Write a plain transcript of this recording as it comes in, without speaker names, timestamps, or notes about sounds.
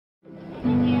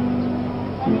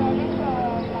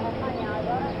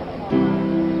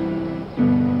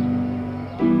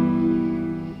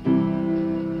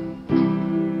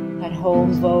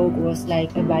home, Vogue was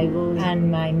like a Bible,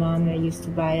 and my mom used to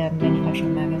buy many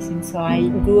fashion magazines, so I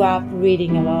grew up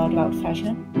reading a lot about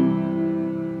fashion.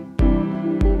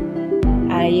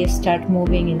 I started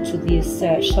moving into this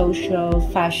social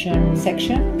fashion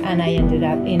section, and I ended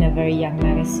up in a very young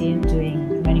magazine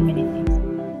doing many things.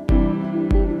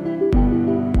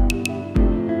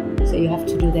 So you have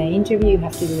to do the interview, you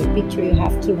have to do the picture, you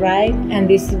have to write, and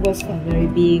this was a very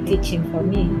big teaching for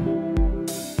me.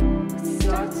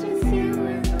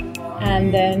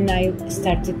 And then I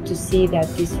started to see that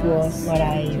this was what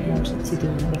I wanted to do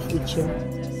in the future.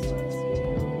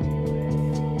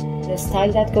 The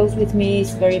style that goes with me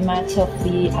is very much of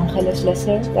the Ángeles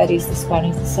Lesser, that is the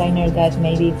Spanish designer that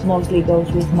maybe mostly goes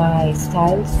with my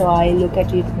style, so I look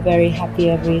at it very happy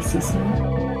every season.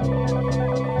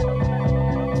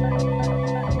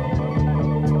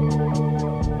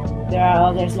 There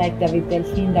are others like David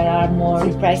Delfin that are more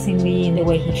surprisingly in the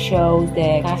way he shows,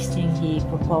 the casting he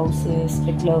proposes.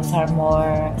 The clothes are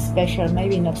more special,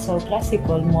 maybe not so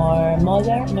classical, more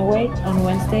modern in a way. On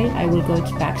Wednesday I will go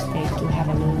to backstage to have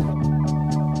a look.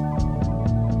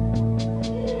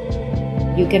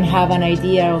 You can have an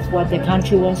idea of what the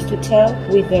country wants to tell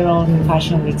with their own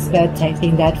fashion weeks, but I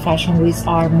think that fashion weeks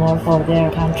are more for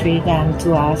their country than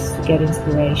to us to get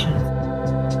inspiration.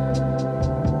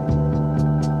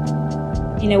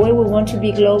 In a way, we want to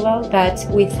be global, but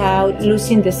without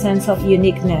losing the sense of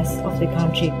uniqueness of the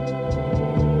country.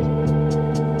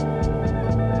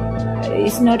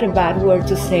 It's not a bad word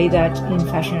to say that in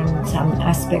fashion, some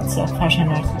aspects of fashion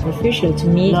are superficial. To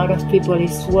me, a lot of people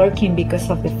is working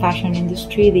because of the fashion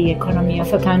industry. The economy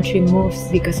of a country moves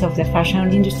because of the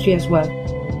fashion industry as well.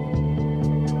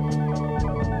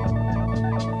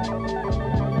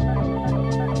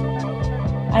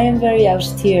 I am very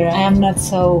austere. I am not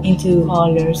so into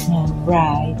colors and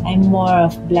bright. I'm more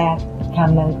of black,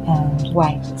 camel and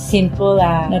white. Simple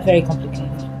and not very complicated.